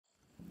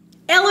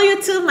Hello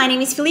YouTube, my name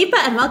is Filipa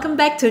and welcome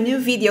back to a new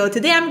video.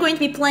 Today I'm going to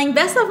be playing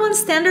Best of 1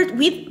 Standard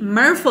with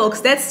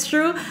Merfolks. That's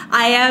true,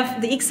 I have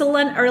the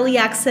Ixalan early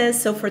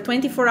access, so for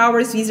 24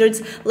 hours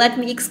Wizards let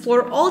me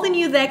explore all the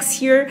new decks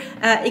here,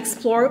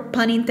 explore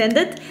pun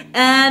intended.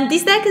 And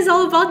this deck is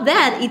all about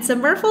that. It's a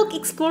Merfolk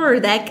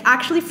Explorer deck,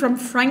 actually from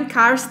Frank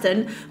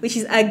Karsten, which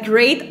is a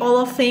great Hall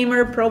of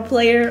Famer, pro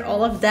player,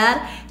 all of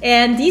that.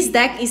 And this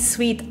deck is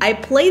sweet. I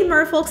played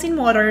Merfolks in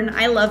Modern,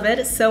 I love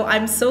it, so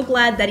I'm so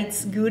glad that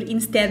it's good in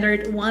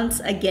Standard once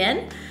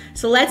again.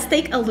 So let's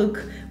take a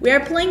look. We are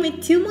playing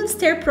with 2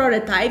 Moonsnare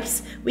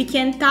Prototypes. We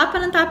can tap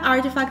and untap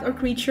artifact or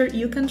creature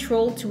you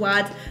control to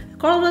add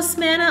colorless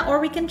mana, or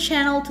we can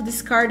channel to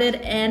discard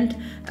it and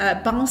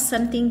bounce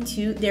something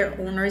to their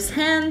owner's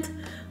hand.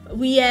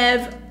 We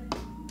have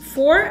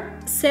 4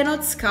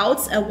 Cenote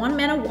Scouts, a 1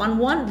 mana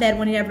 1/1 that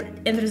when it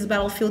enters the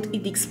battlefield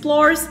it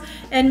explores.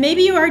 And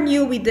maybe you are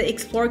new with the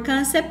explore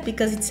concept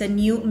because it's a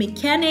new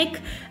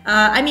mechanic.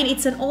 I mean,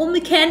 it's an old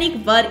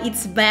mechanic, but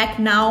it's back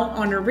now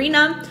on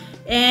Arena.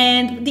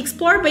 And the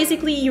explore,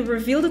 basically you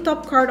reveal the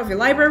top card of your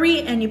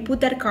library and you put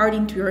that card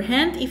into your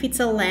hand if it's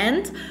a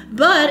land.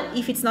 But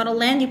if it's not a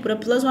land, you put a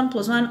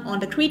 +1/+1 on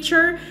the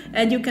creature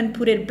and you can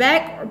put it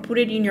back or put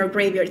it in your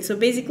graveyard. So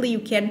basically you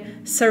can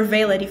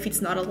surveil it if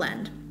it's not a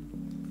land.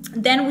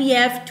 Then we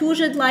have 2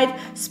 Jadelight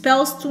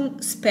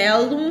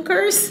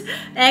Spelunkers,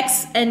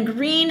 X and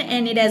green,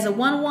 and it has a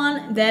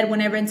 1/1 that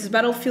whenever it enters the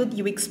battlefield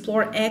you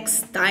explore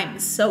X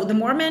times. So the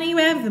more mana you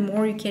have, the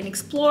more you can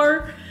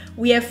explore.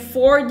 We have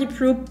 4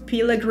 Deeproot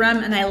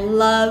Pilgrimage, and I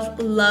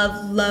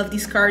love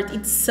this card.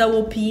 It's so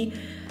OP.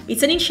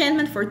 It's an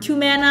enchantment for 2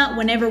 mana.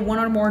 Whenever 1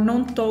 or more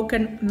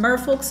non-token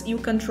Merfolks you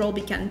control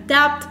become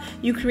tapped,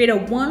 you create a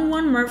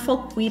 1/1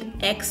 Merfolk with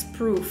X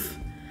proof.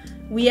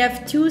 We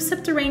have 2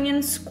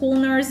 Subterranean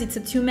Schooners. It's a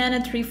 2 mana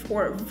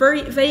 3/4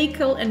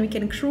 vehicle and we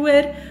can crew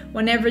it.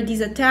 Whenever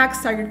these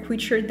attacks, target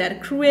creature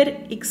that crew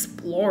it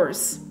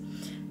explores.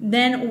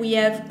 Then we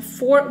have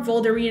 4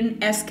 Vodalian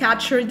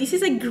Hexcatcher. This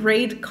is a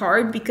great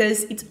card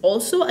because it's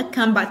also a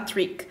combat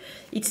trick.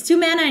 It's 2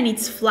 mana and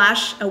it's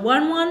flash, a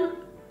 1/1.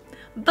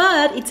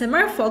 But it's a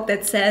Merfolk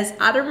that says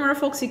other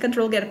Merfolks you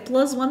control get a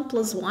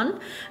 +1/+1,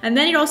 and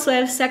then you also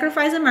have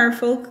sacrifice a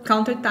Merfolk,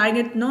 counter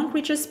target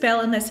non-creature spell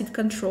unless its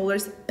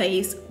controllers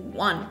pays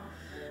 1.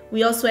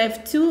 We also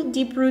have 2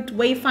 Deeproot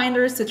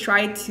Wayfinders to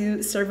try to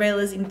surveil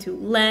us into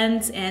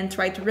lands and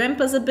try to ramp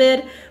us a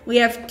bit. We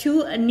have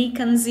 2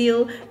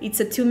 Nicanzil.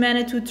 It's a 2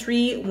 mana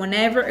 2/3.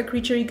 Whenever a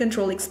creature you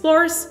control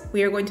explores,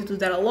 we are going to do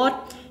that a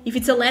lot. If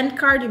it's a land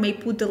card, you may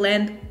put the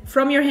land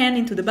from your hand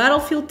into the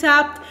battlefield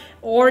tapped,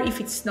 or if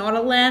it's not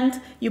a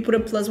land, you put a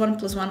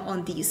 +1/+1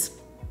 on these.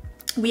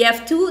 We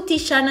have 2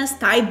 Tishana's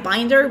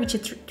Tidebinder, which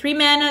is 3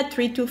 mana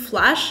 3/2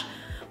 flash.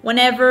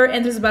 Whenever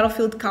enters the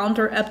battlefield,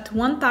 counter up to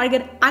 1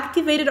 target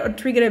activated or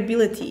triggered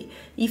ability.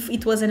 If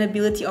it was an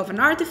ability of an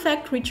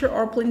artifact, creature,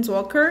 or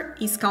planeswalker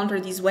is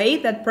countered this way,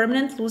 that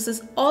permanent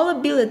loses all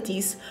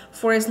abilities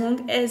for as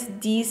long as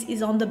this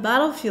is on the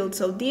battlefield.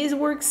 So this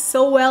works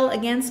so well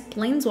against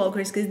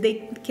planeswalkers because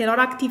they cannot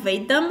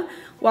activate them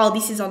while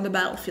this is on the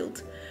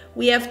battlefield.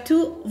 We have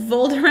 2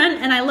 Vodalian,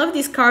 and I love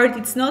this card.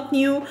 It's not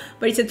new,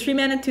 but it's a 3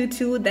 mana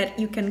 2/2 that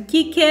you can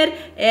kick it,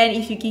 and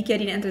if you kick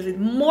it, it enters with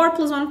more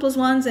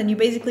 +1/+1s, and you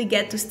basically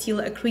get to steal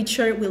a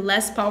creature with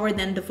less power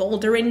than the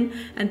Vodalian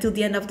until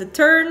the end of the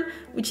turn,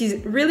 which is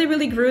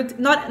really good.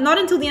 Not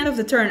until the end of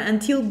the turn,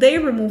 until they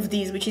remove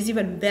these, which is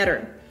even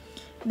better.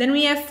 Then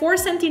we have 4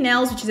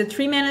 Sentinels, which is a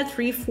 3 mana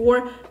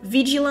 3/4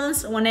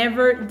 vigilance.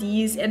 Whenever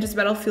these enters the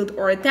battlefield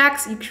or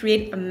attacks, you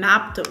create a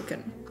map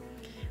token.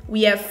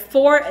 We have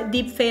 4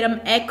 Deepfathom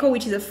Echo,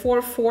 which is a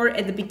 4/4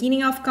 at the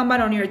beginning of combat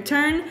on your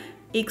turn,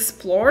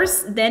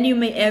 explores, then you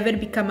may have it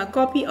become a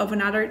copy of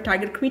another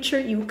target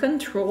creature you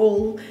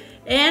control.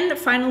 And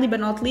finally but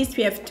not least,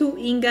 we have 2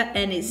 Inga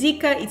and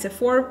Esika. It's a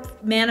 4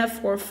 mana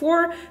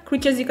 4/4,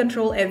 creatures you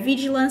control have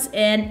vigilance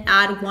and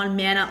add 1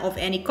 mana of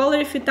any color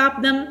if you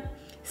tap them.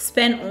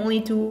 Spend only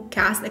to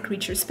cast a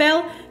creature spell,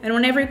 and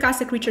whenever you cast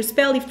a creature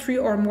spell, if 3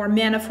 or more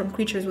mana from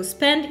creatures was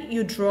spent,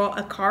 you draw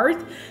a card.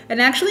 And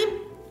actually,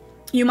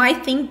 you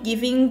might think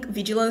giving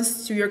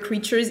vigilance to your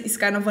creatures is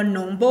kind of a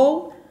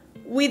no-go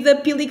with the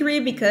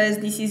Pilgrimage because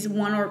this is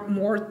 1 or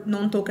more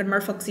non-token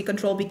Merfolks you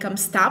control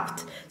becomes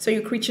tapped, so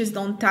your creatures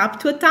don't tap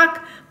to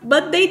attack,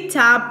 but they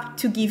tap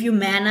to give you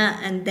mana,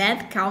 and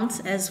that counts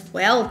as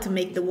well to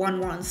make the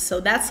 1/1s, so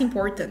that's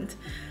important.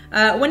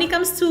 When it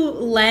comes to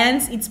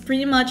lands, it's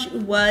pretty much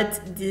what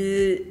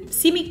the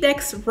Simic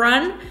decks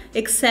run,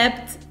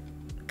 except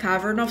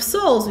Cavern of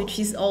Souls, which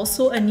is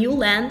also a new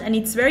land, and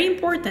it's very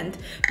important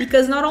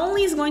because not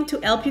only is going to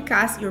help you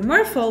cast your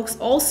Merfolks,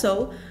 also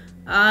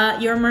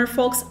your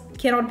Merfolks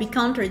cannot be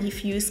countered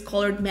if you use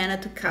colored mana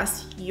to cast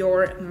your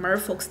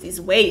Merfolks this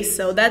way.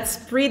 So that's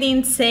pretty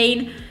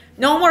insane.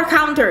 No more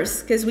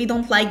counters because we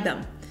don't like them.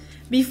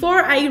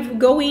 Before I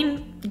go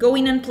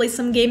in and play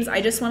some games,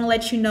 I just want to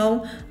let you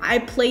know I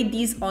played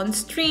these on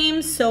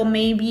stream, so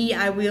maybe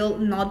I will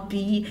not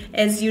be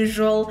as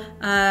usual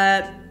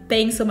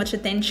paying so much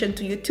attention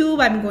to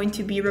YouTube. I'm going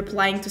to be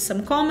replying to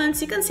some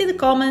comments. You can see the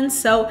comments,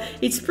 so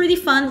it's pretty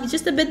fun. It's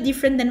just a bit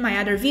different than my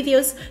other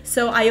videos,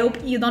 so I hope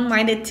you don't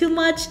mind it too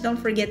much. Don't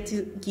forget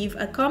to give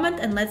a comment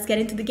and let's get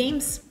into the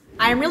games.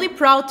 I'm really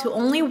proud to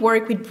only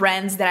work with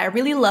brands that I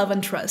really love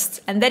and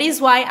trust, and that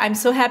is why I'm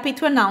so happy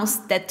to announce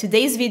that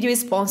today's video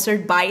is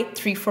sponsored by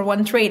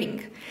 341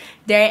 Trading.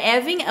 They're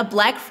having a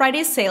Black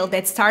Friday sale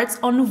that starts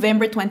on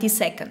November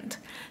 22nd.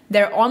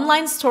 Their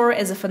online store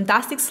has a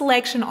fantastic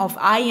selection of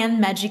high-end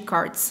Magic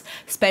cards,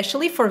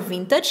 especially for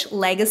vintage,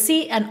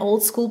 legacy, and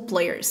old school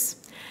players.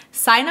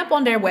 Sign up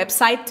on their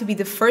website to be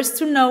the first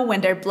to know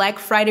when their Black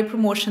Friday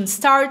promotion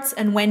starts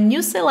and when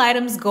new sale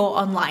items go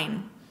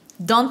online.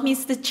 Don't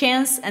miss the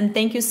chance, and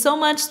thank you so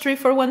much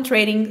 341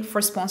 Trading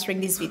for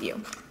sponsoring this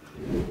video.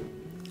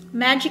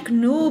 Magic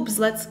noobs,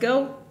 let's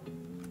go.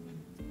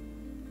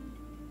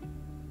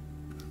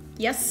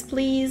 Yes,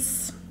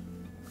 please.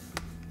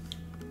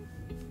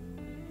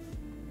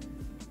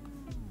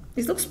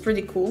 This looks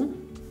pretty cool.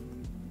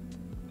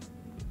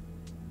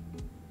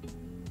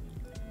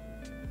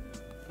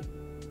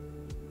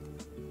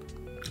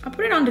 I'll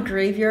put it on the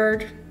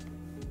graveyard.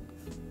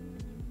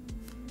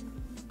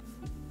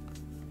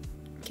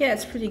 Okay,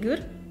 that's pretty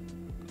good.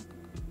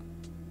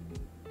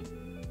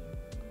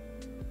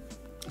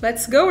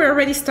 Let's go, we're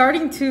already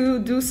starting to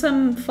do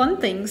some fun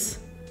things.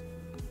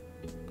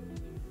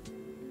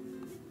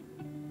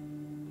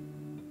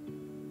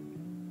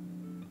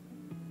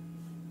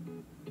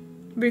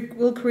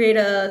 We'll create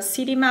a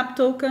city map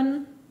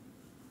token.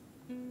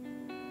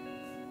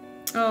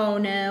 Oh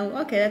no,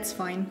 okay, that's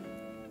fine.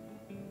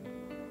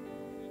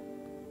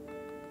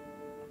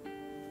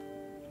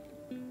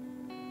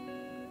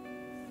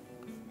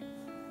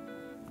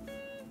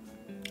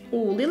 Oh,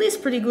 Lily's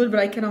pretty good, but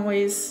I can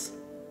always...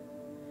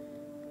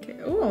 Okay,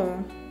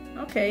 oh,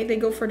 okay, they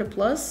go for the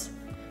plus.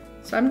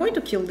 So I'm going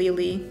to kill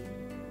Lily.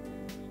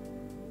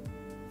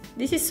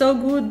 This is so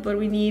good, but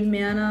we need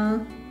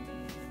mana.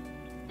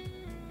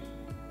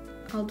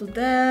 I'll do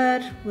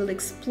that, we'll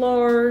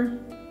explore.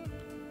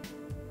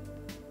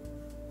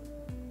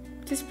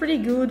 This is pretty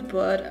good,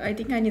 but I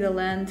think I need a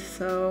land,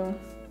 so...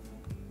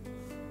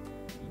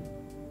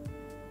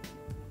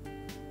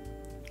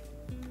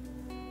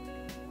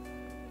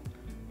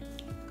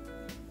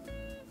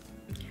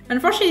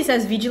 Unfortunately, it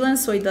has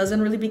Vigilance, so it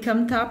doesn't really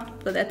become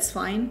tapped, but that's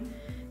fine.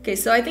 Okay,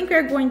 so I think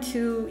we're going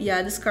to,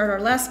 yeah, discard our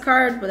last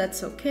card, but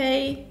that's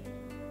okay.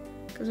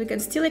 Because we can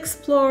still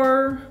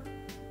explore.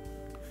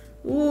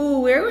 Ooh,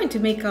 we're going to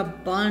make a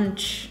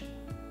bunch.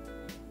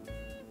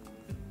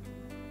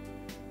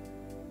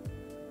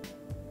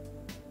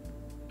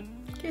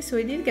 Okay, so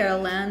we did get a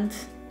land.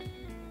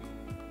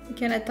 We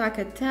can attack,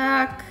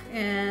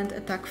 and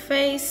attack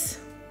face.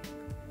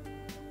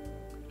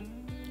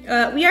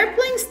 We are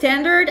playing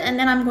standard and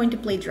then I'm going to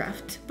play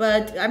draft,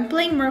 but I'm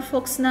playing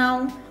Merfolks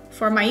now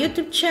for my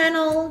YouTube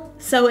channel,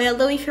 so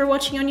hello if you're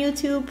watching on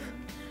YouTube.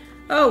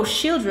 Oh,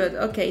 Shieldred,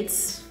 okay,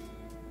 it's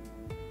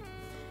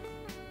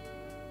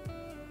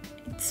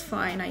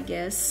fine, I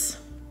guess.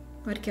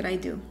 What can I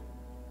do?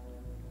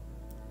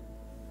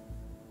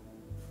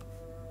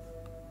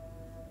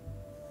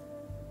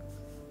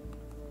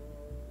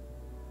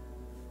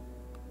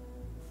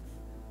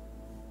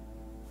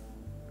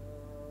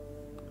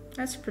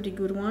 That's a pretty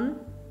good one.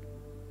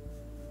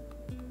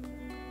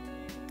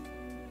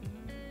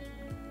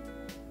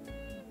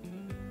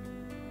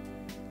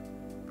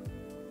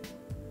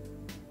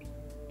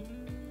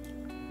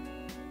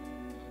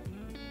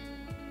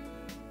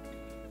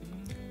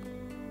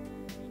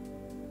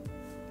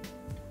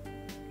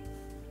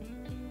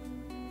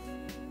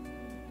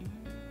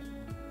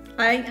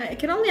 I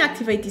can only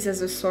activate this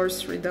as a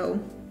sorcery though.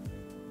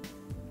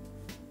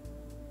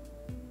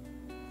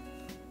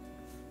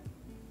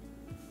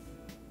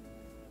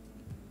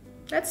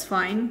 That's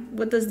fine.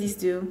 What does this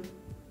do?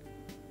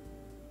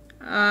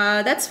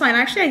 That's fine.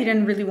 Actually, I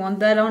didn't really want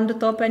that on the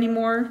top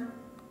anymore.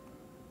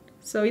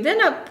 So it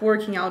ended up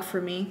working out for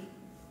me.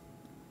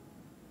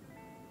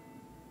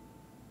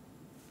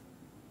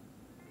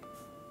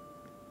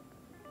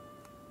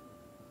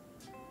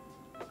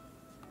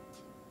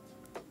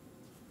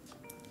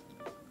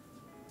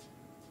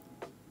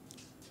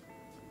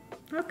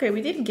 Okay,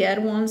 we did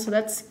get one, so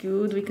that's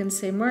good. We can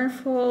say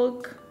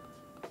Merfolk.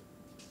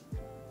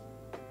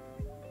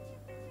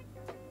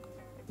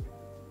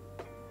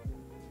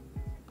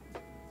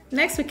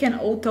 Next we can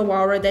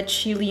Otawara that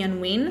Chilean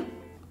win.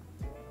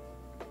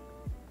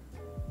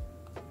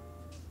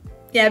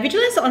 Yeah,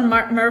 Vigilance on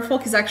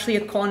Merfolk is actually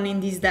a con in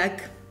this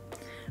deck.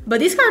 But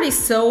this card is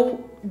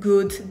so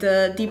good,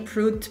 the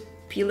Deeproot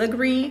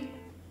Pilgrimage.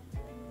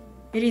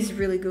 It is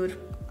really good.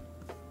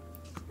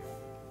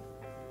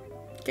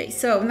 Okay,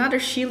 so another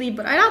Shili,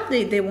 but I doubt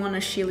they want a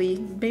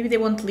Shili. Maybe they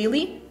want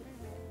Lily.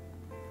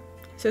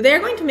 So they're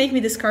going to make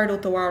me discard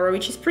Otawara,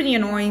 which is pretty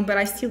annoying, but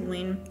I still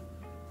win.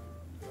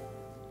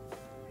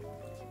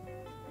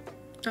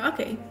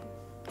 Okay,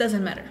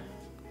 doesn't matter.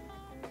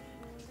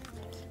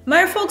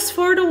 Merfolks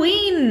for the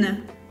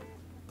win!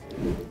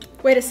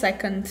 Wait a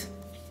second.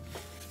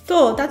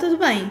 Tá tudo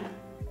bem.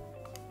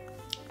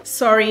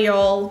 Sorry,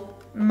 y'all.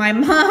 My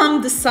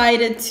mom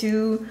decided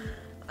to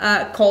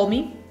call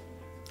me.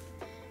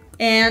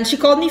 And she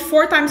called me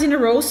 4 times in a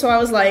row, so I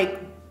was like,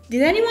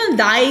 did anyone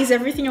die? Is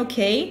everything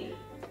okay?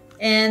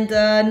 And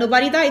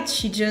nobody died.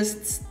 She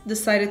just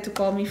decided to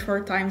call me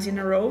 4 times in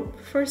a row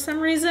for some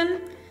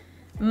reason.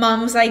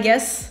 Moms, I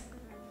guess.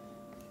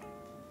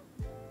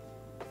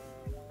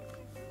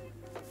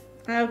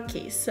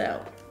 Okay,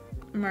 so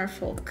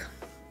Merfolk.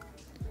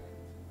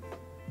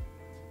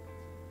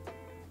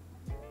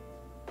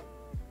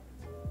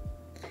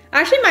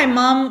 Actually, my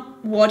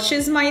mom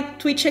watches my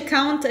Twitch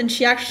account and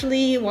she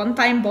actually one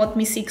time bought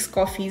me 6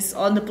 coffees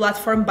on the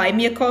platform Buy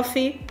Me a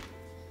Coffee.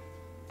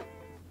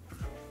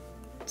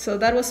 So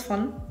that was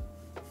fun.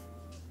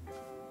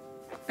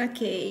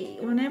 Okay,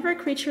 whenever a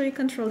creature you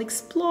control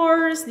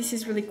explores, this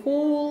is really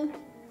cool.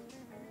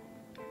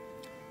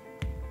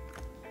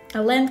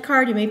 A land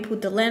card, you may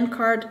put the land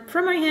card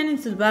from your hand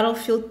into the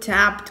battlefield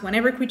tapped.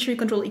 Whenever a creature you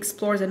control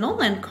explores a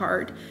non-land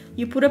card,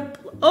 you put a...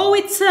 Oh,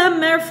 it's a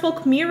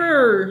Merfolk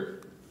mirror!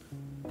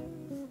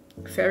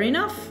 Fair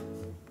enough.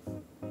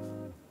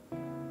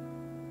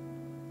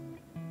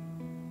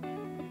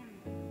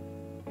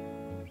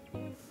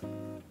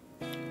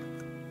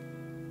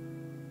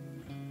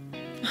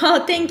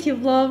 Oh, thank you,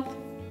 love.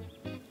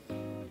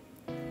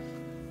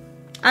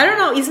 I don't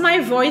know, is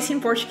my voice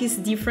in Portuguese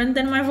different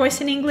than my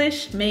voice in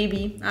English?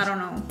 Maybe, I don't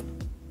know.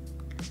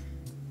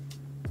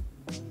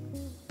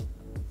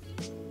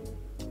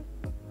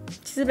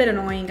 This is a bit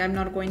annoying, I'm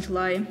not going to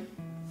lie.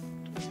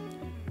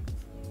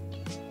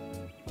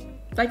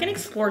 I can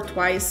explore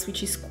twice,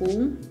 which is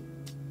cool.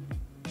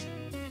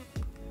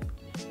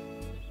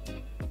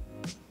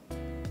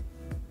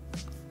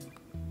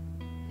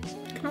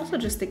 I can also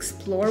just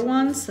explore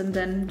once and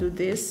then do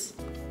this.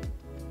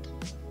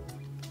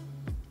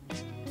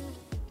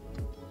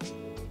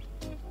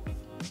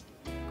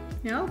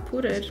 Yeah, I'll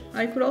put it.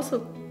 I could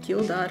also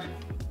kill that.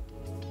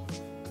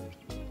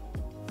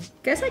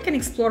 Guess I can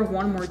explore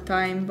one more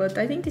time, but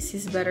I think this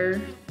is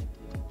better.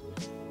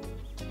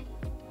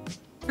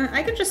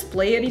 I can just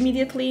play it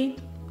immediately,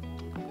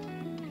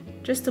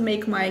 just to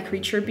make my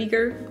creature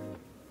bigger.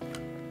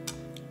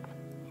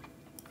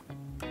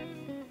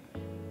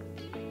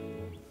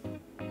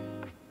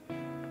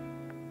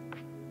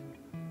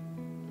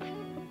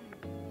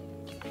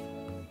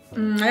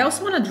 I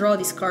also want to draw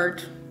this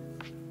card.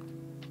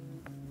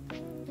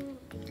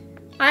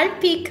 Hi,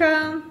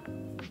 Pika.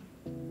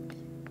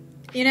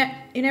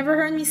 You never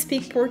heard me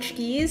speak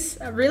Portuguese?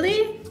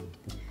 Really?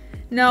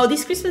 No,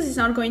 this Christmas is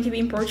not going to be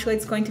in Portugal,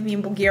 it's going to be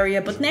in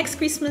Bulgaria, but next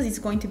Christmas it's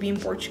going to be in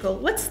Portugal.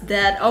 What's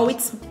that? Oh,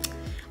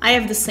 I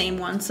have the same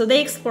one, so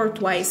they explored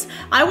twice.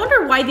 I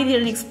wonder why they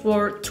didn't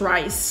explore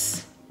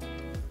thrice.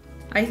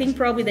 I think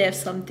probably they have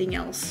something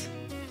else.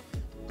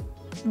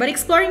 But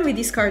exploring with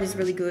this card is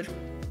really good.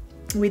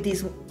 With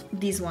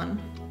this one.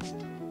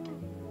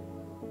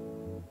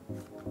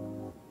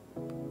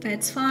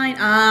 It's fine.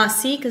 Ah,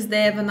 see, because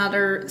they have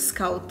another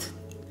scout.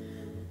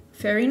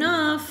 Fair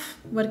enough.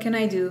 What can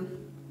I do?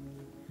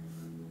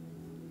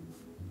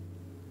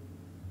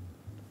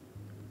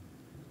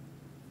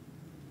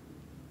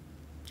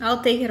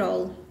 I'll take it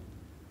all.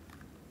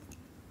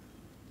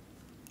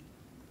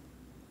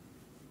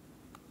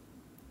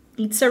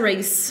 It's a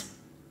race.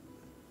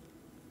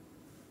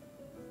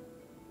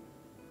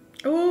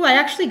 Oh, I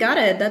actually got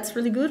it. That's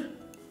really good.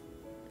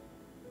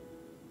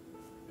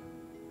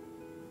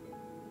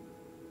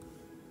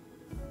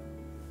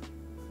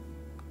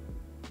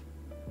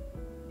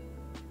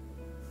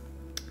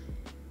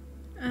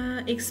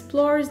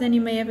 Explores, then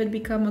you may have it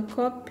become a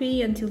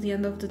copy until the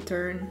end of the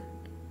turn.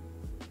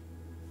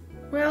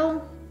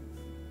 Well...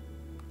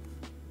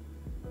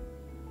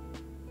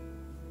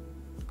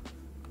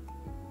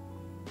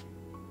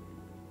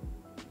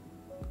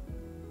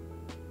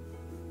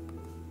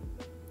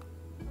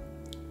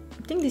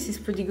 I think this is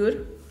pretty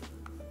good.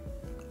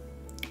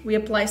 We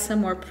apply some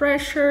more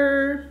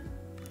pressure.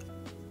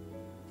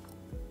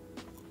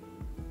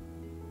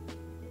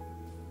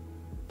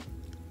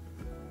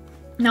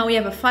 Now we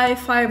have a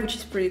 5/5, which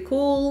is pretty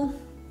cool.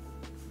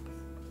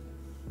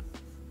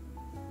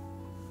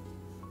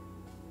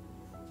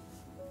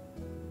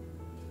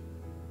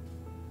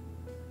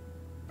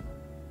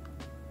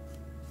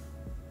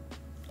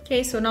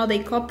 Okay, so now they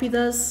copied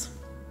us.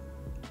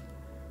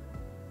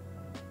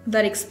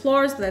 That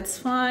explores, that's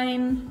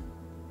fine.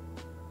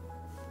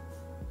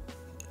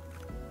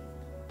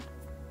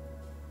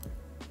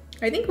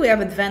 I think we have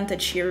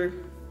advantage here,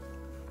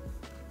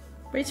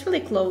 but it's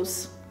really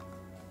close.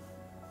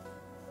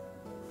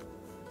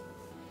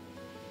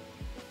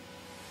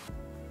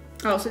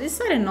 Oh, so they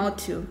decided not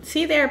to.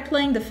 See, they are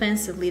playing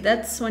defensively.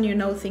 That's when you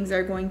know things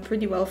are going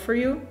pretty well for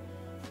you.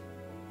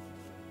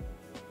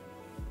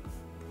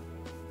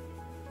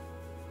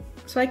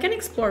 So I can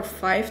explore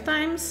 5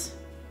 times.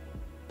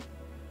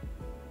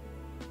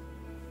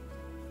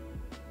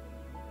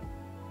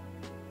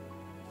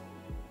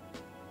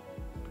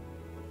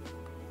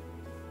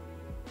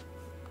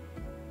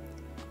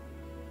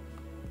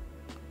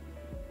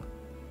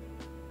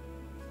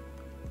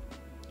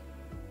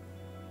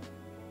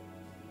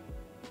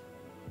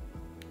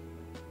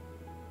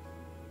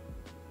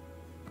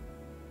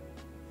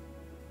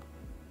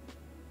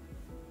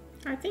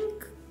 I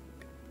think...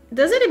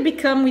 Doesn't it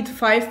become with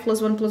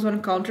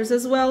 5+1/+1 counters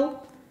as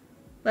well?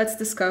 Let's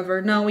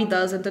discover. No, it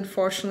doesn't,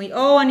 unfortunately.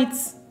 Oh, and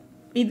it's...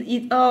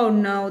 oh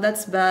no,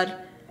 that's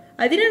bad.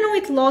 I didn't know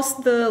it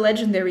lost the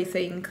legendary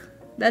thing.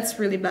 That's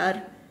really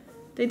bad.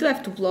 They do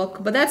have to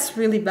block, but that's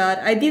really bad.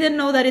 I didn't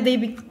know that they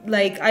be...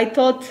 like, I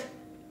thought...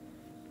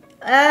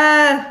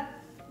 I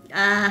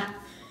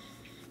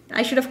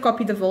should have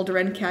copied the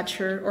Vodalian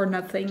Catcher or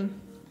nothing.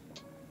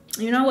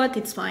 You know what?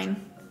 It's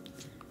fine.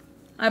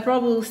 I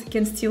probably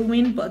can still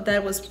win, but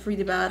that was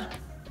pretty bad.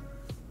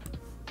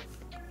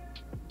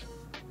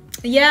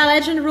 Yeah,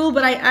 legend rule,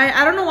 but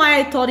I don't know why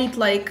I thought it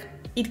like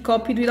it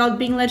copied without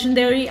being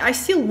legendary. I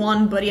still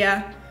won, but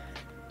yeah.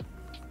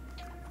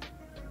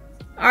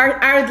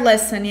 Hard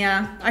lesson,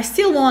 yeah. I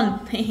still won.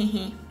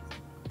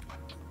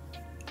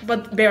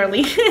 But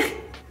barely.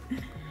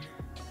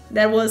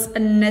 That was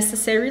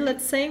unnecessary,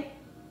 let's say.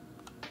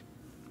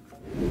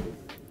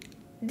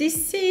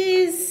 This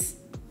is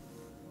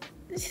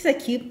a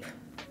cube.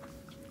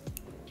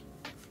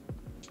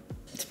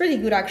 It's pretty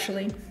good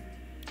actually.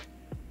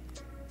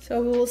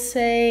 So we will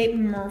say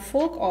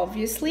Merfolk,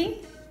 obviously.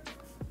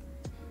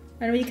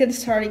 And we can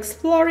start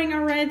exploring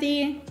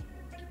already.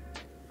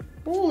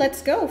 Oh,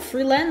 let's go,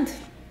 free land.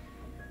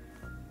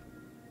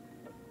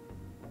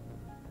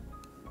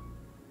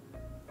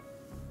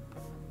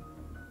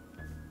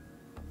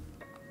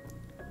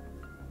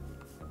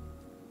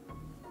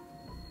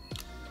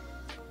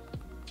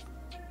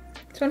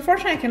 So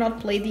unfortunately I cannot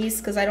play these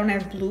because I don't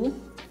have blue.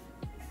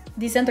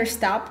 These enters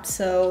tapped,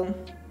 so...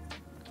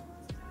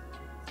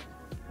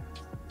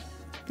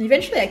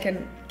 Eventually I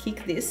can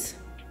kick this.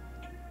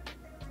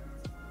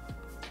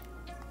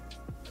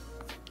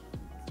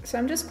 So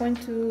I'm just going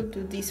to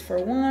do this for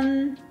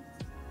one.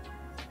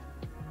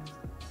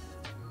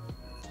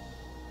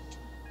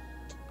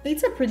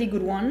 It's a pretty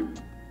good one.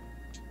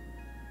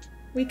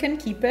 We can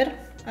keep it.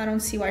 I don't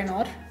see why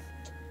not.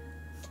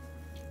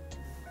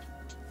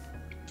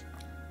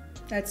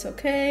 That's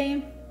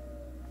okay.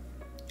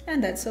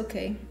 And that's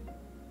okay.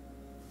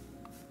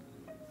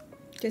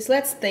 Just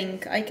let's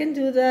think. I can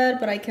do that,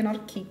 but I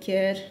cannot kick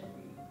it.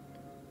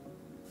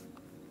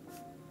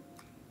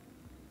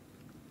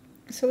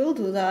 So we'll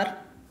do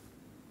that.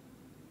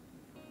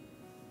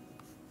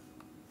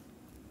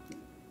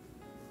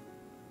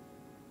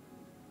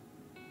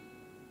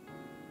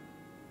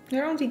 I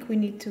don't think we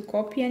need to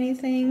copy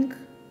anything.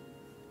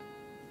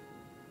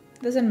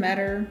 Doesn't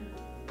matter.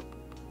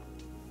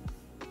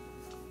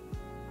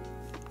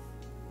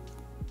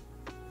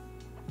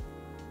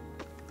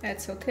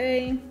 That's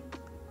okay.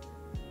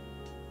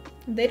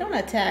 They don't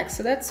attack,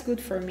 so that's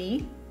good for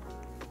me.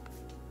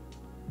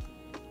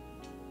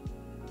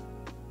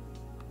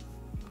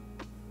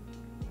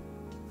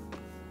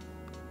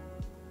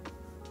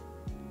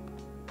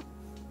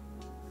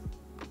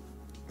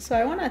 So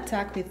I want to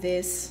attack with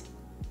this.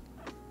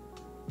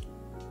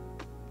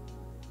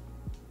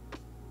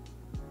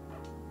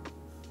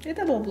 A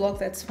double block,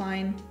 that's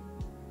fine.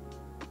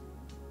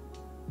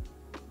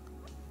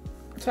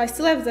 So I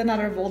still have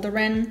another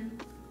Vodalian.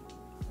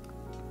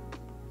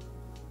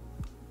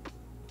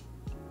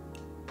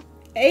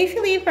 Hey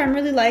Filipa, I'm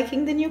really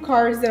liking the new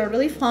cards, they're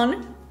really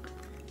fun.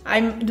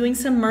 I'm doing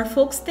some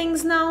Merfolks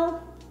things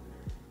now.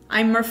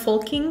 I'm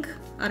Merfolking.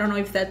 I don't know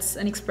if that's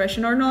an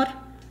expression or not.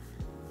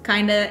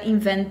 Kinda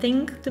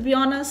inventing, to be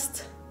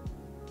honest.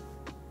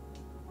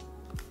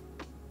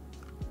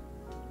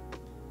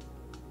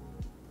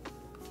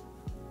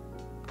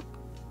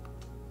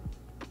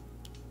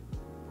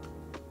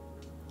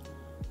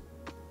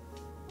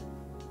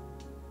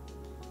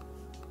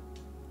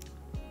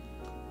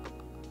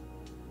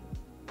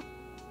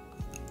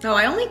 Oh,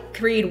 I only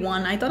create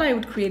one. I thought I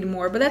would create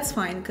more, but that's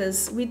fine,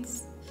 because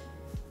with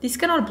this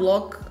cannot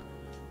block.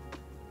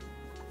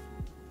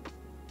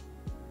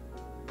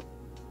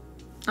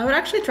 I would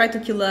actually try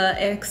to kill a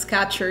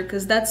Hexcatcher,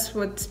 because that's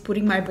what's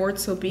putting my board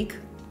so big.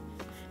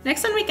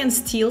 Next time we can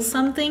steal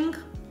something.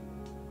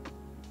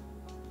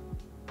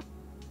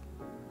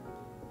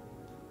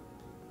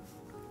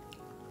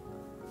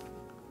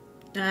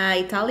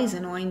 Italy's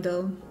annoying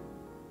though.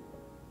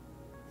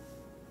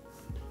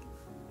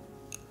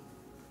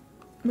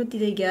 What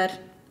did they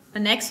get? A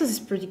Nexus is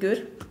pretty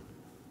good.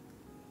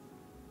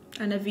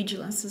 And a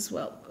Vigilance as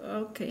well.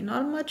 Okay,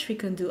 not much we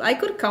can do. I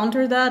could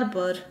counter that,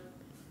 but...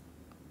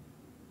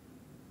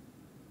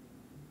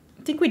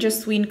 I think we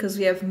just win because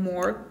we have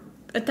more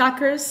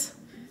attackers.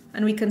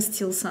 And we can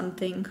steal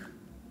something.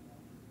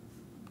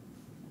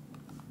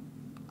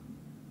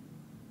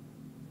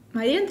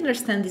 I didn't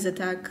understand this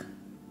attack.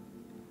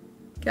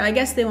 Okay, I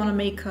guess they want to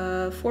make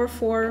a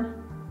 4-4.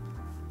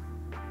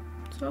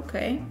 It's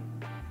okay.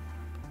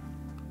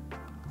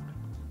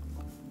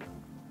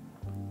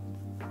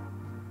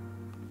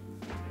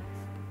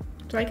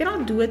 So I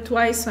cannot do it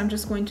twice, so I'm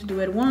just going to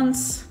do it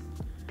once.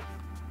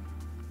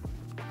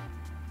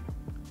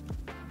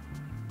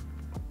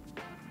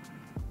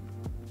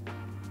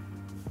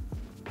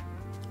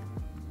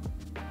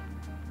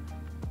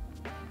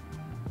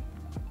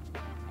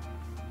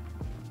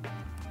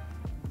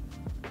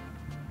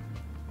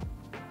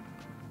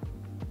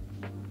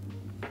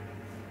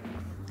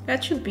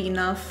 That should be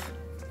enough.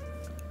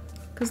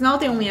 Because now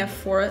they only have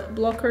 4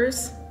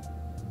 blockers.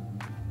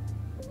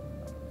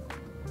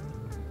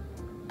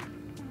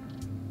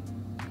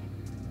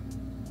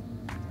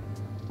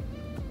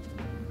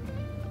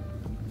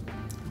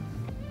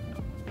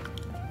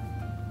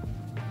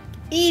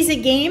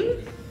 Easy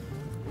game.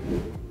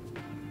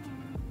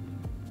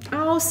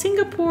 Oh,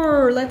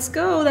 Singapore, let's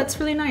go. That's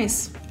really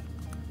nice.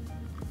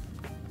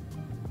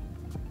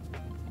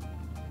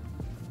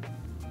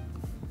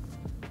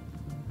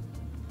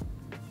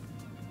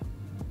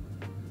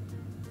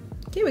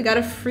 Okay, we got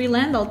a free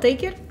land, I'll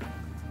take it.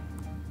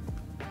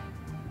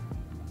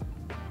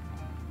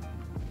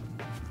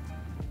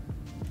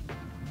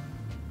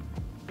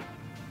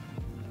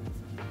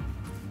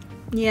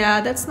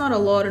 Yeah, that's not a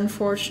lot,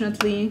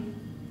 unfortunately.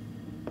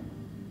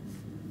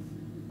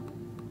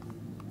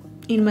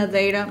 In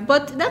Madeira,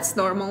 but that's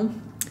normal.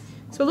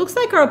 So it looks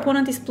like our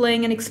opponent is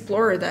playing an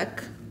Explorer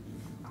deck.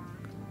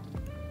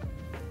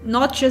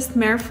 Not just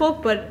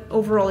Merfolk, but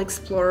overall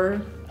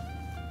Explorer.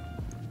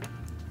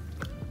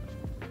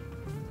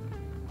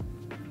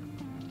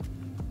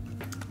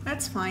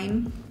 That's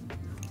fine.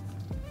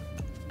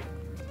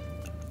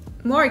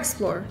 More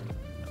Explorer.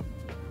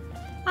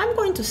 I'm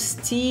going to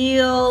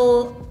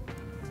steal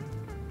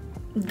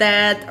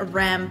that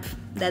ramp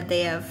that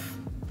they have.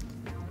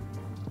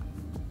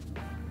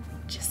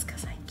 Just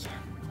because I can.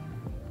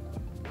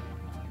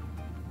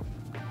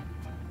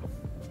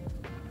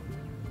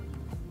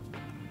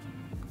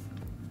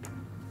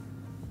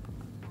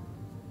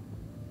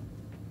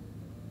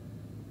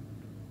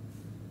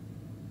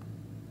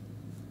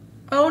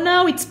 Oh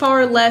no, it's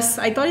powerless.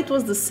 I thought it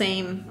was the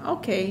same.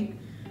 Okay.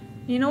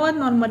 You know what?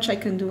 Not much I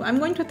can do. I'm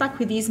going to attack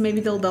with these. Maybe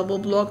they'll double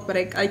block, but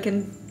I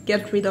can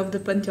get rid of the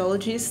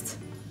Pantheologist.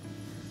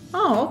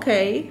 Oh,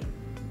 okay.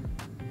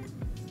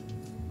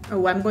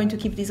 Oh, I'm going to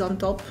keep this on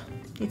top.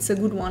 It's a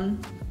good one.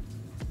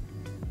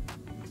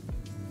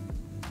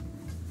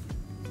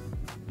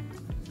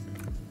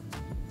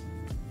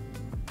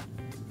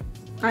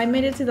 I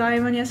made it to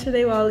Diamond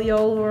yesterday while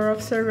y'all were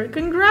off server.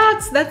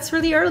 Congrats! That's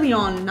really early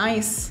on.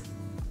 Nice.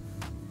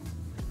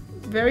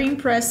 Very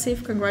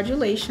impressive.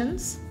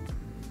 Congratulations.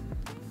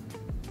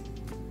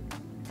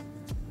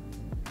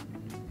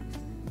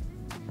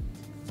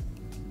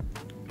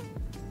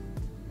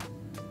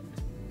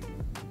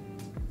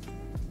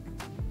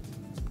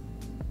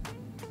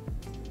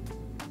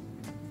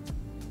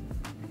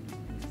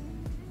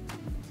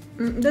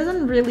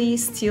 Doesn't really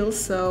steal,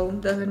 so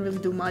doesn't really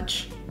do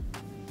much.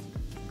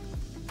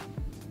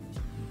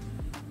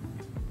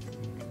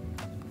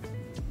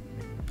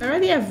 I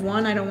already have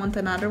one, I don't want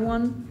another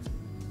one.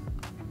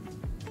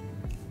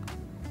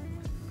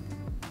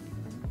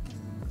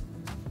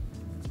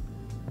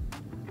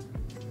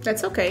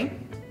 That's okay.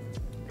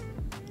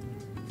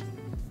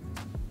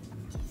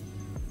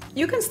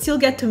 You can still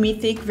get to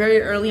Mythic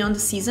very early on the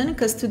season,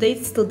 because today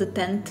it's still the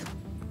 10th.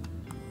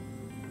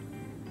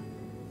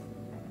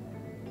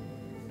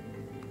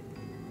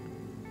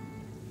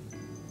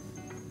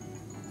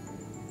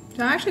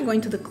 I'm actually going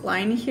to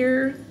decline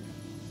here.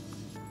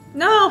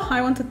 No,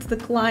 I wanted to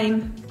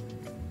decline.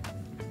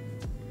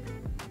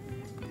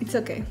 It's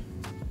okay.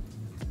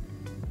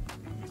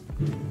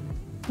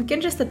 We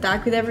can just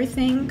attack with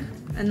everything,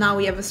 and now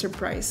we have a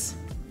surprise.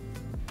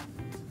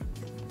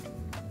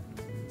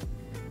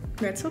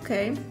 That's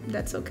okay,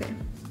 that's okay.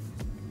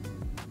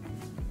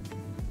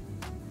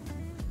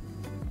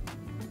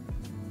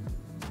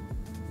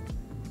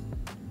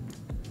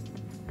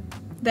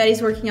 That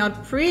is working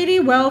out pretty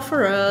well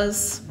for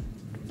us.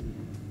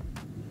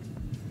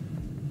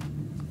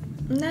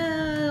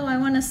 No, I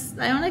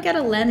wanna get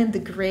a land in the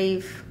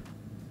grave.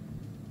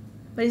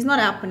 But it's not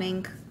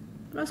happening.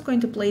 I'm just going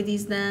to play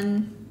these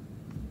then.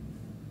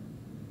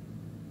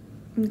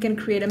 We can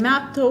create a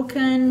map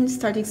token,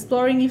 start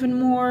exploring even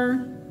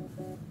more.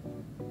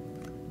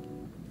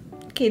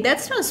 Okay,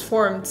 that's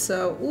transformed,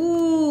 so...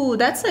 Ooh,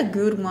 that's a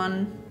good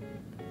one.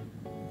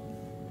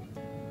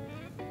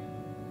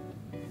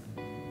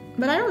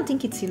 But I don't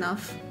think it's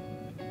enough.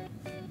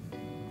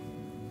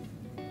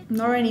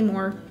 Nor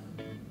anymore.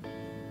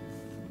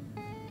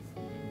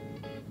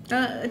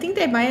 I think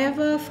they might have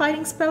a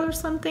fighting spell or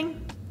something.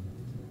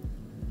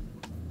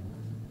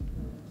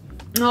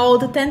 Oh,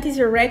 the 10th is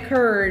your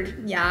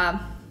record. Yeah.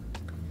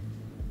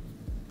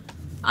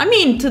 I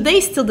mean,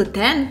 today's still the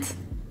 10th.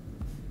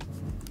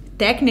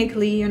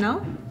 Technically, you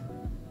know?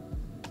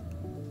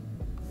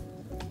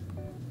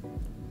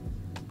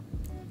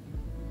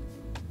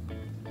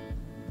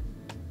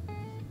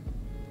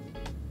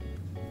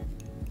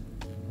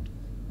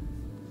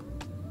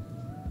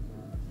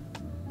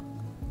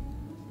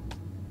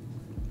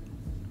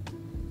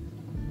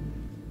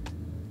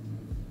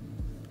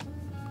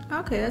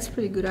 Okay, that's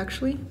pretty good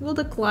actually. We'll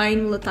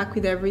decline, we'll attack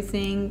with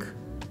everything.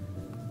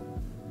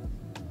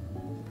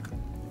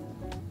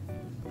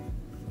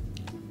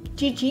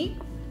 GG.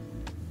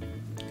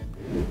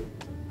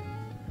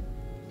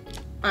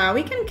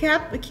 We can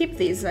keep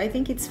these, I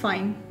think it's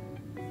fine.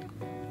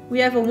 We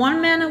have a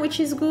 1 mana, which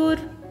is good.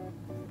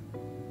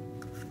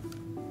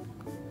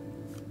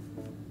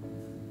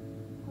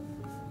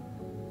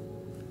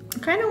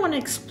 kind of want to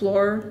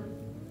explore.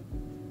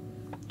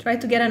 Try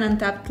to get an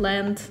untapped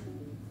land.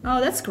 Oh,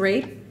 that's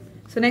great.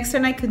 So next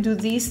turn I could do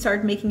these,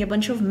 start making a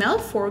bunch of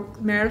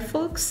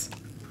Merfolks.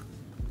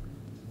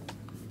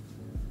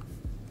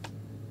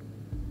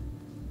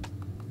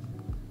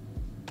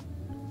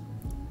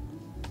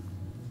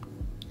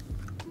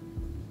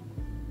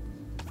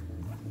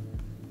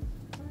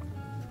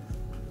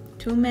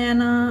 Two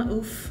mana,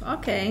 oof,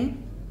 okay.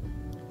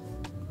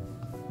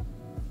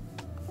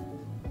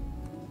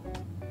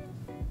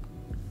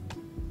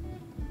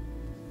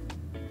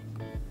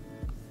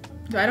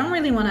 So I don't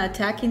really want to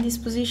attack in this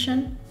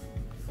position.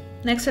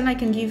 Next turn I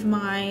can give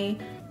my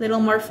little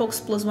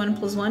Merfolks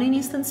 +1/+1 in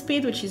instant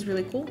speed, which is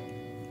really cool.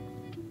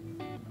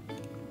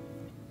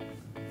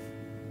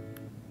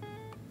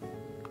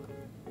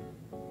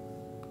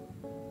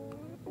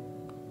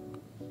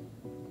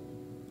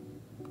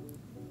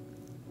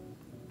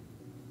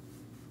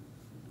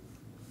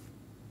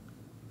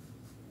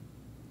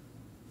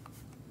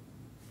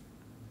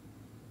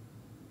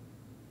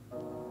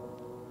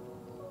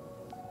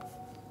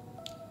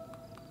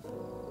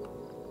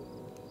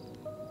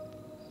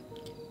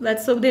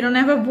 Let's hope they don't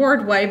have a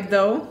board wipe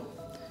though.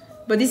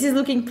 But this is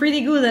looking pretty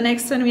good. The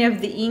next one we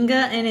have the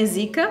Inga and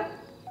Esika.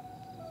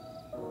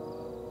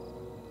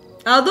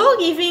 Although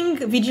giving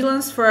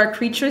vigilance for our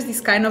creatures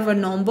is kind of a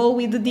non-ball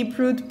with the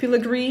Deeproot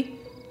Pilgrimage.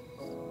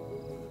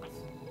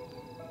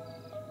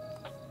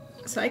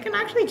 So I can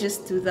actually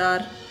just do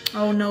that.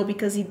 Oh no,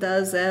 because he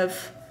does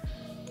have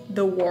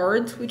the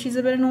ward, which is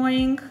a bit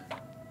annoying.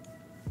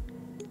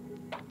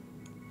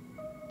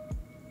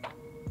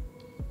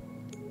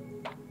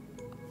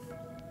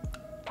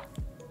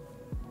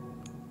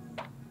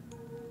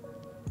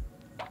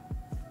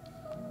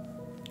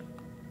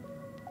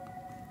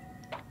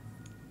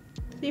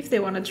 See if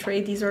they want to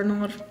trade these or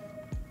not.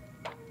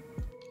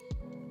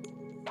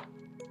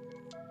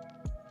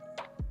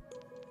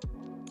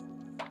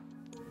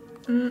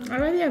 I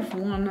already have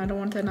one. I don't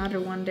want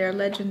another one. They're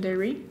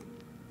legendary.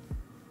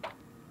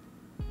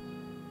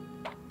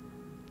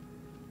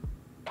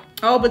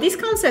 Oh, but this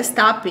counts as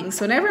tapping,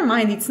 so never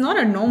mind. It's not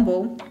a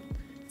non-ball.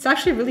 It's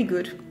actually really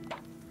good.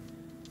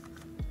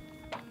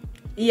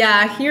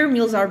 Yeah, here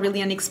meals are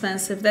really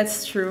inexpensive.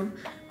 That's true.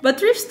 But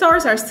thrift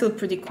stores are still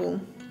pretty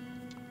cool.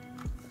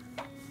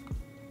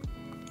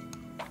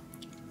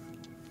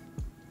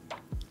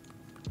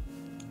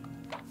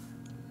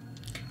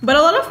 But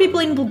a lot of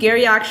people in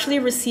Bulgaria actually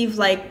receive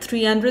like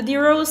 300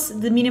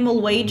 euros. The minimal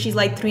wage is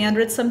like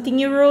 300 something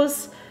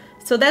euros.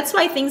 So that's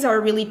why things are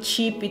really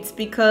cheap. It's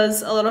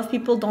because a lot of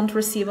people don't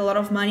receive a lot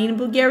of money in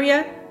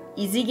Bulgaria.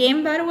 Easy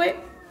game, by the way.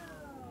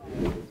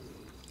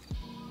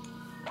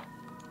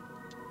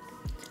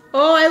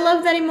 Oh, I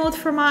love that emote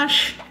from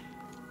Ash.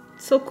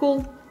 So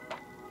cool.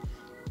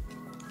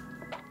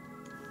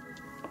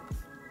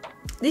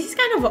 This is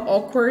kind of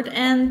awkward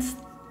and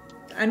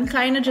I'm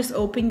kind of just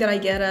hoping that I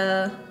get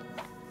a...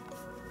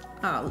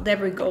 Oh, there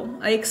we go.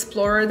 An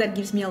explorer that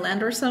gives me a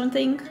land or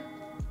something.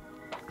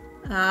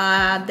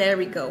 Ah, there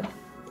we go.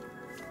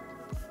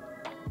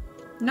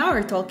 Now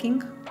we're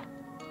talking.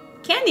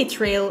 Candy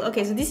Trail.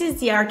 Okay, so this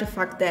is the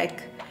artifact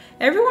deck.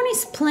 Everyone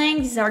is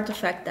playing this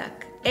artifact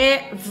deck.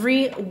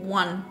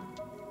 Everyone.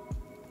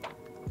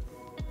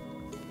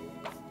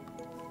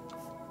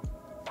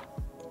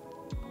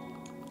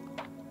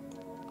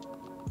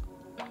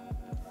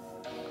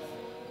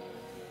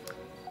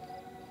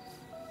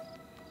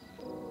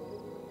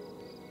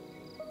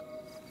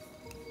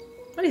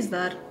 What is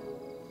that?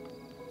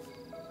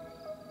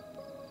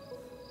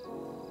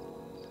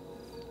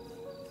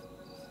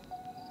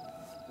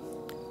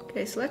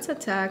 Okay, so let's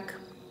attack.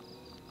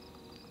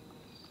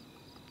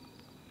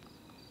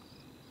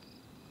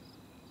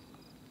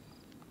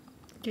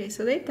 Okay,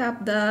 so they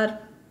tap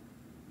that.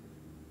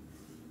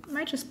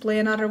 Might just play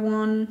another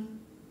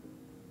one.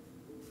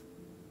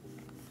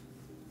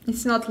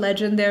 It's not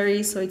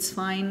legendary, so it's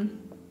fine.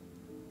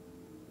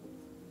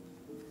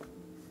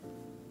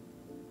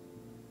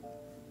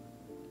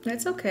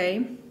 That's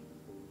okay.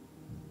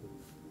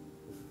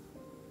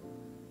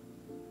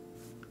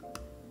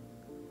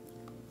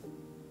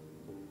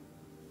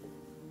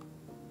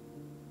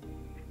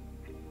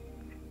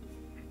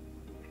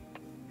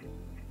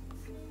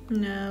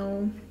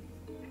 No.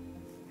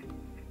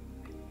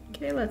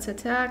 Okay, let's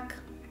attack.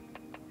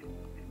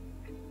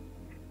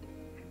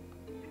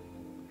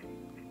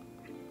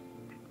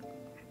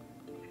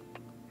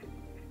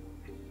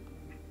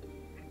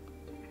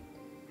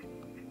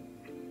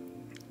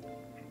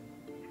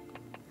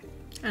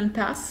 And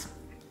pass.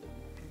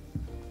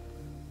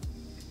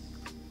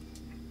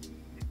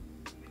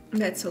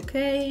 That's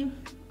okay.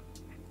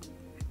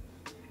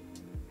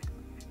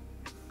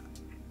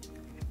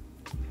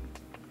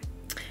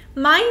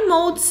 My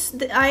modes,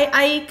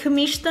 I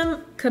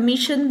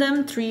commissioned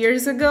them 3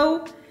 years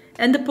ago,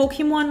 and the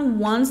Pokemon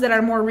ones that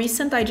are more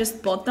recent, I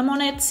just bought them on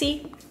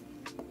Etsy.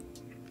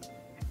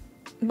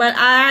 But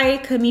I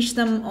commissioned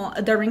them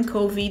during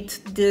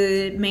COVID,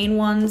 the main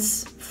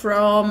ones,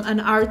 from an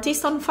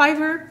artist on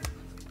Fiverr.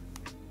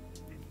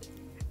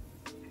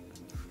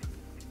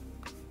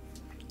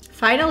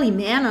 Finally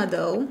mana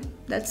though,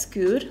 that's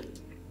good.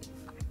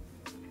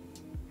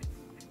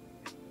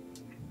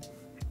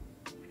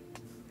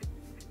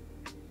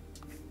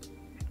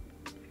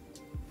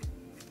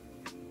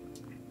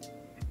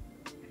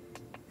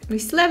 We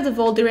still have the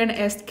Vodalian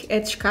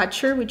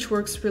Hexcatcher, which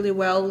works really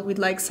well with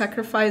like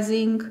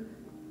sacrificing.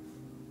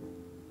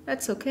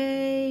 That's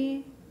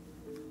okay.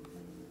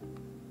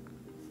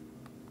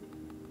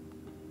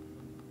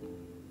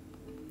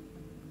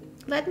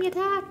 Let me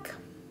attack.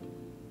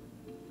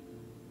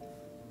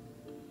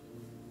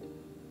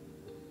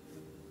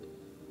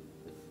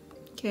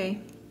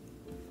 Okay.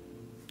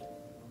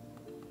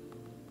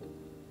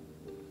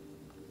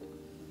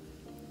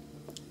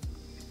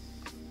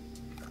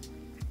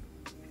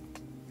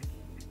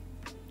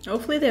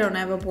 Hopefully they don't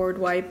have a board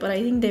wipe, but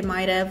I think they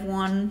might have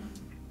one.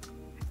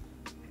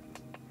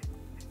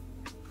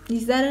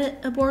 Is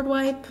that a board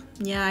wipe?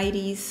 Yeah, it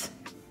is.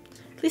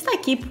 At least I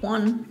keep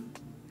one.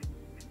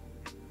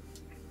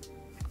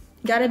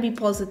 Gotta be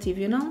positive,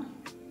 you know?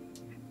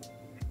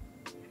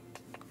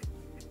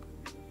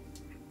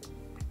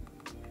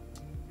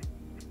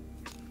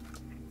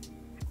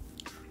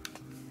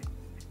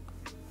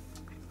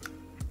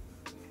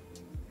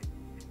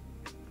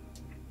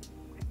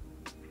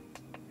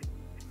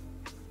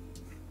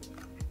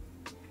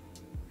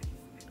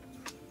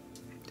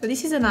 So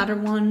this is another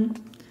one.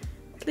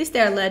 At least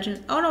they're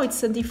legend. Oh no,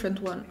 it's a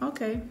different one.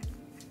 Okay.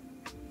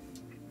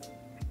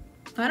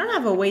 I don't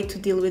have a way to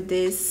deal with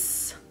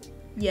this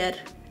yet.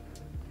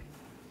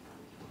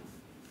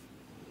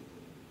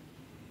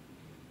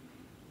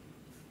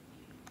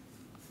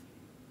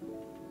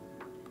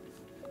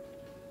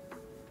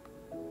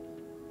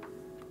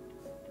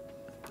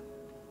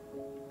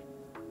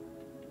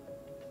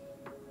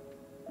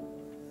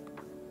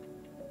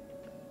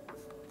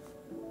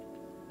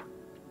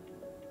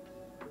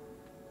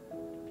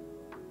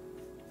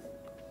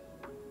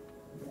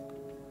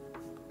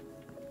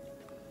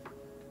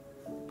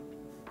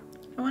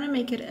 I want to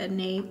make it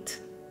innate.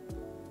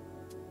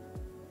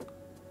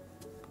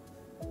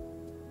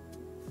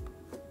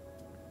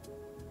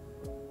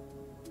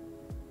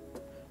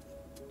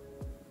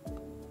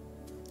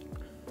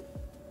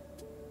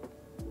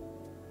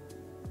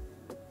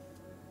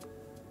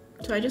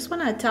 So I just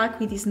want to attack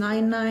with this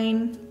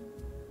 9/9.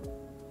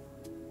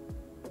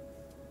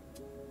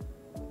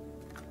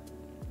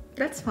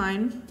 That's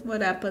fine.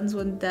 What happens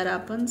when that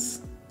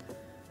happens?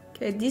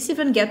 Okay, this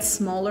even gets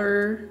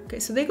smaller. Okay,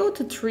 so they go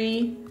to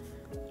 3.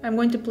 I'm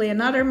going to play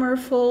another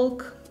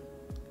Merfolk.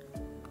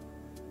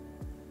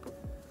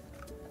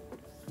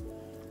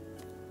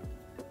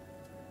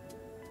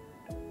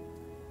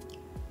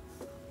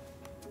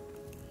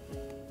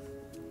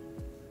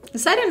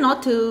 Decided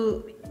not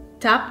to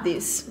tap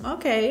this.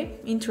 Okay,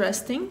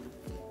 interesting.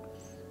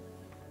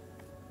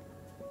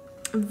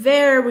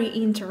 Very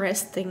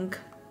interesting.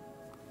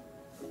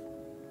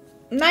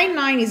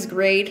 9/9 is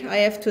great, I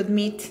have to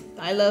admit.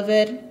 I love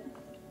it.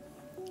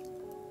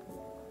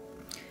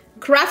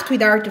 Craft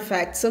with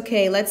artifacts.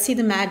 Okay, let's see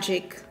the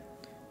magic.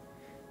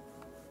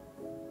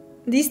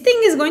 This thing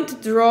is going to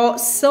draw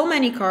so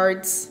many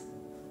cards.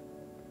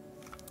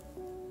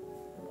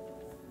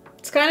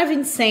 It's kind of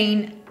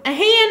insane.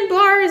 Hey, and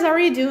Bars, how are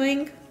you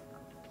doing?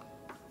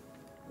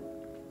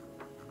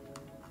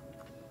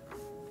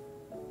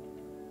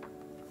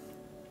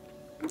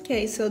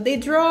 Okay, so they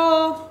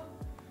draw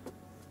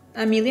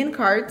a million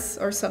cards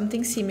or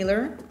something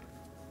similar.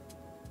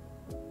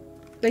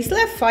 They still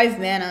have 5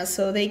 mana,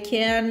 so they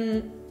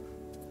can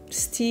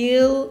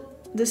still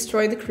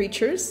destroy the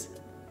creatures.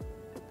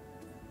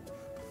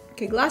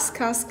 Okay, Glass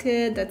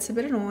Casket, that's a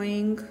bit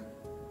annoying.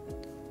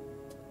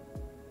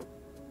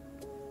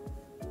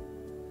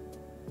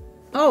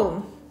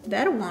 Oh,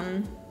 that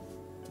one.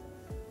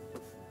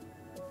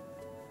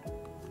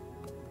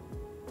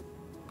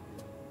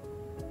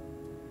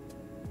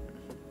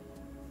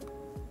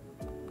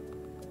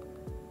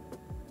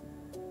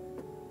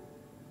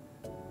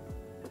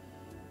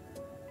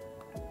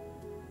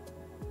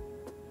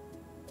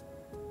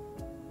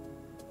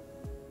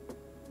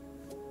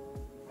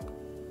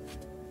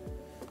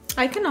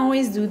 I can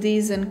always do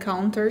this and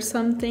counter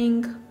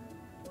something.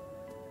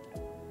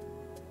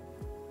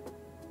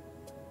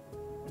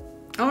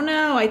 Oh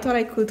no, I thought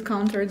I could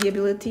counter the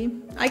ability.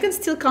 I can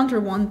still counter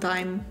one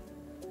time.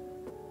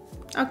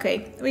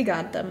 Okay, we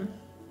got them.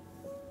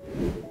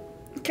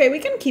 Okay, we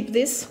can keep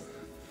this.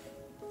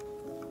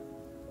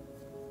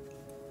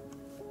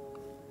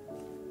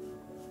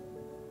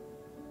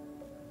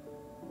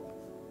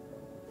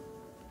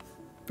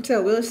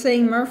 So we're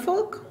saying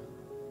Merfolk.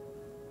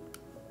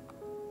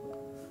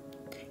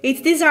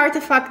 It's this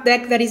artifact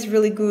deck that is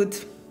really good.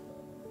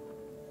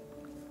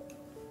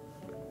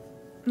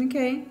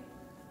 Okay.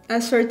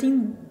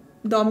 Asserting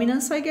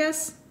dominance, I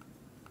guess.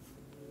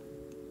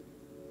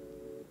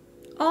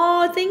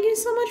 Oh, thank you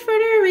so much for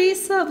the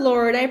resub,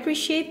 Lord. I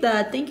appreciate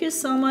that. Thank you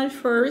so much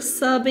for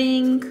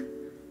subbing.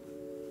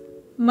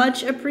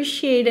 Much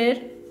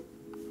appreciated.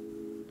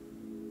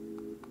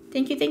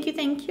 Thank you, thank you,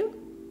 thank you.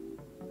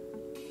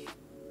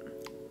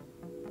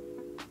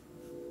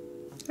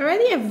 I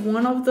already have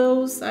one of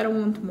those, I don't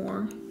want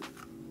more.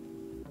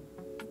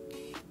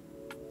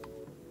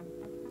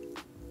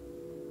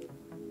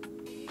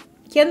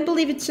 Can't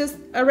believe it's just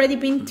already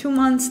been 2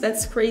 months,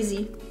 that's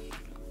crazy.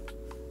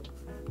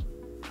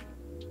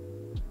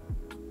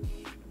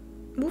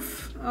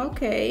 Oof,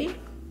 okay.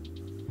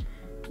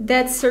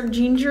 That Sir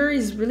Ginger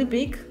is really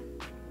big.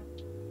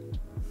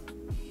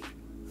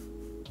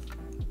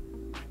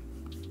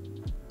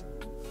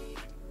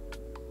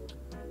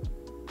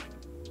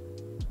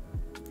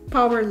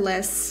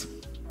 Powerless.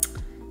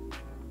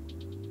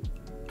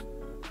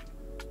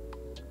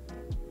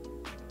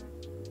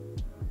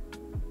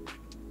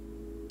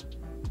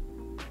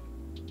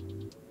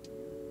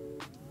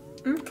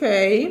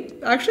 Okay,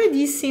 actually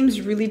this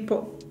seems really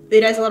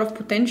it has a lot of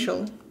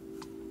potential.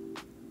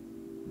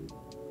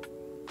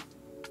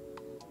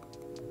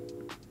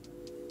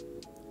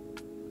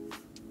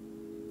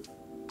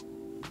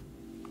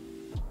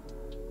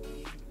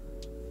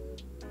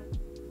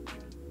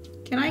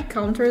 Can I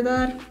counter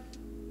that?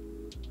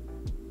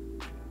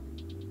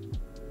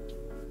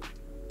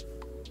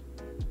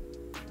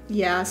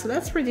 Yeah, so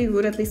that's pretty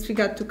good, at least we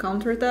got to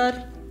counter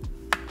that.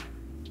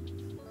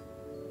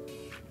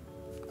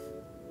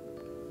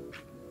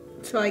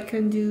 So I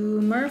can do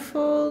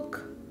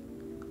Merfolk.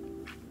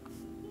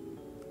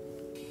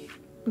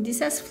 This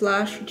has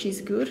flash, which is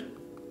good.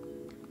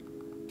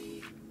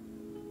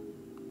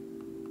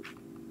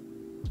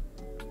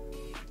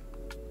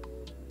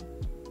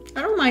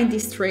 I don't mind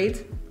this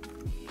trade.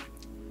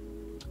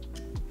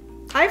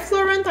 Hi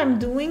Florent, I'm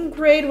doing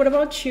great. What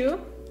about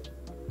you?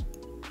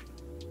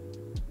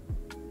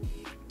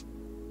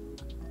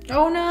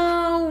 Oh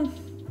no!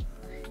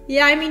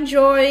 Yeah, I'm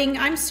enjoying.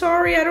 I'm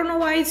sorry, I don't know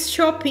why it's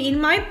choppy.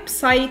 In my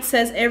site it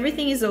says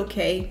everything is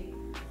okay.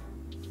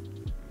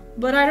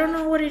 But I don't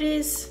know what it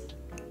is.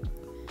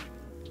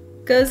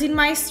 Because in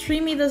my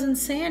stream it doesn't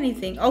say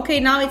anything. Okay,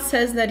 now it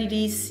says that it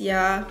is,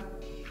 yeah.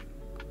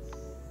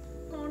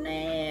 Oh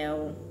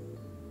no.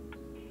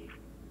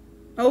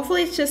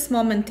 Hopefully it's just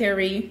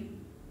momentary.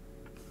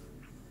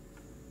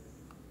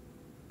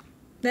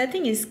 That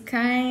thing is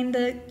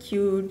kinda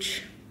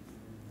huge.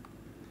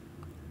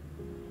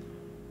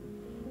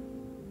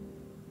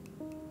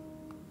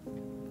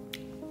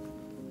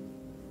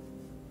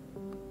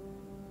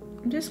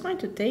 I'm just going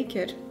to take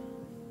it.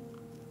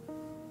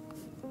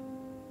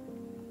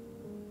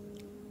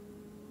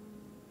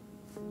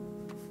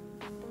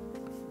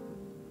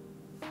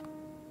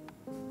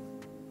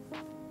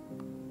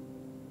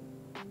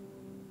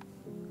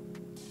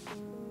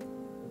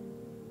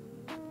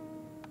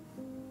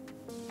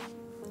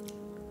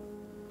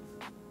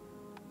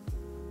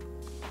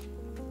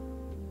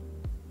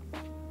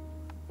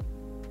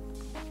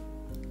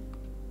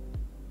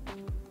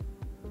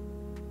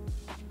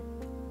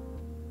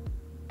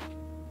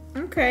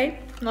 Okay,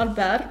 not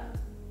bad.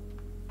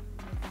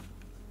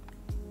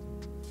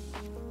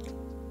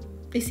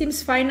 It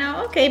seems fine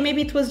now. Okay,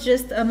 maybe it was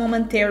just a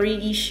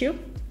momentary issue.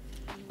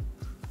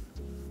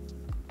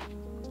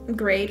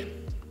 Great.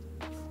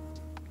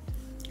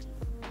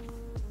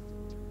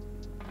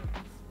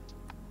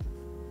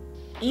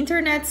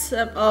 Internet's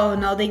oh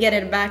no, they get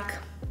it back.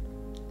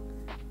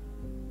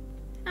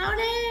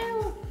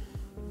 Oh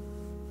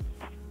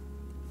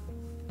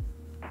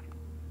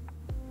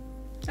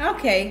no.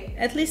 Okay,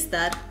 at least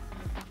that.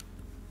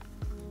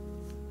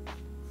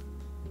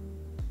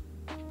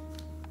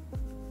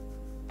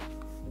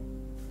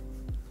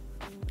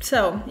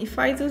 So, if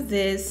I do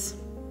this,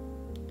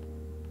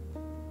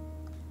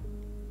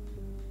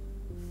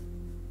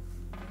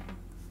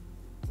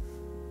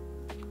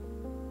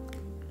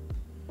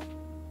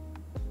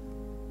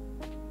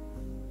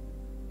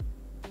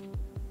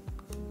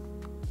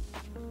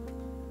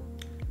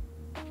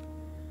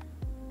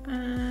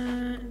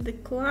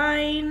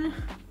 decline.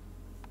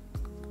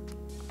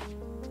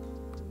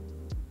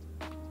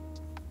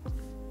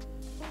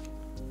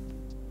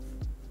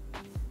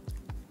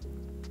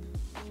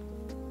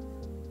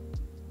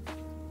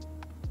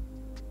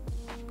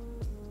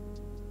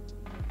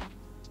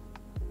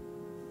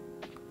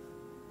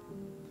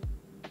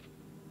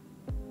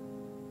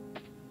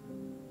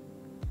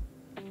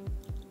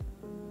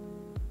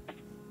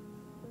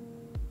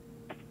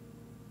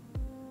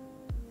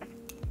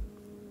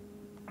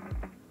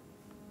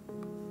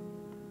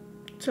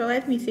 So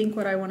let me think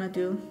what I want to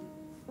do.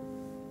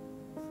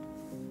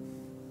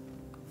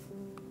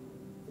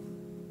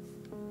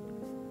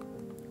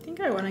 I think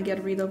I want to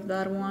get rid of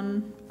that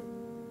one.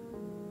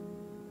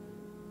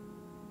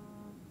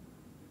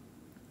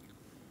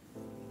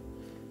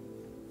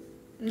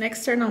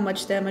 Next turn, how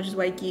much damage do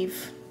I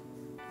give?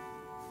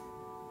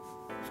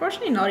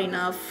 Fortunately, not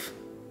enough.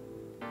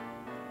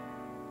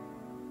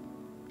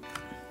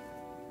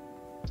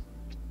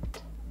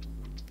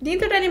 The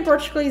internet in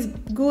Portugal is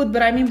good,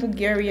 but I'm in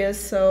Bulgaria,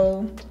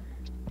 so...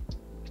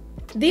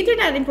 The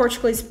internet in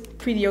Portugal is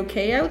pretty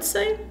okay, I would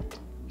say.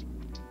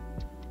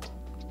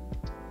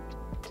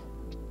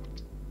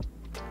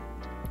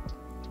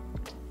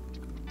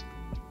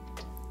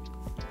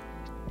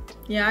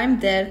 Yeah, I'm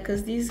dead,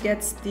 because this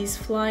gets this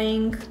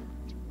flying.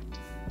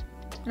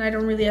 And I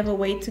don't really have a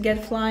way to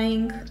get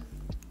flying.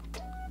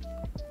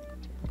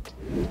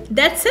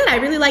 That's it. I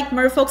really like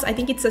Merfolks. I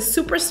think it's a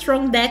super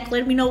strong deck.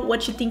 Let me know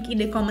what you think in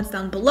the comments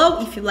down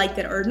below, if you liked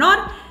it or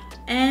not.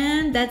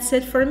 And that's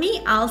it for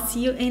me. I'll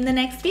see you in the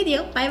next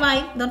video. Bye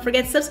bye. Don't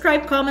forget to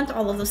subscribe, comment,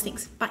 all of those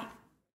things. Bye.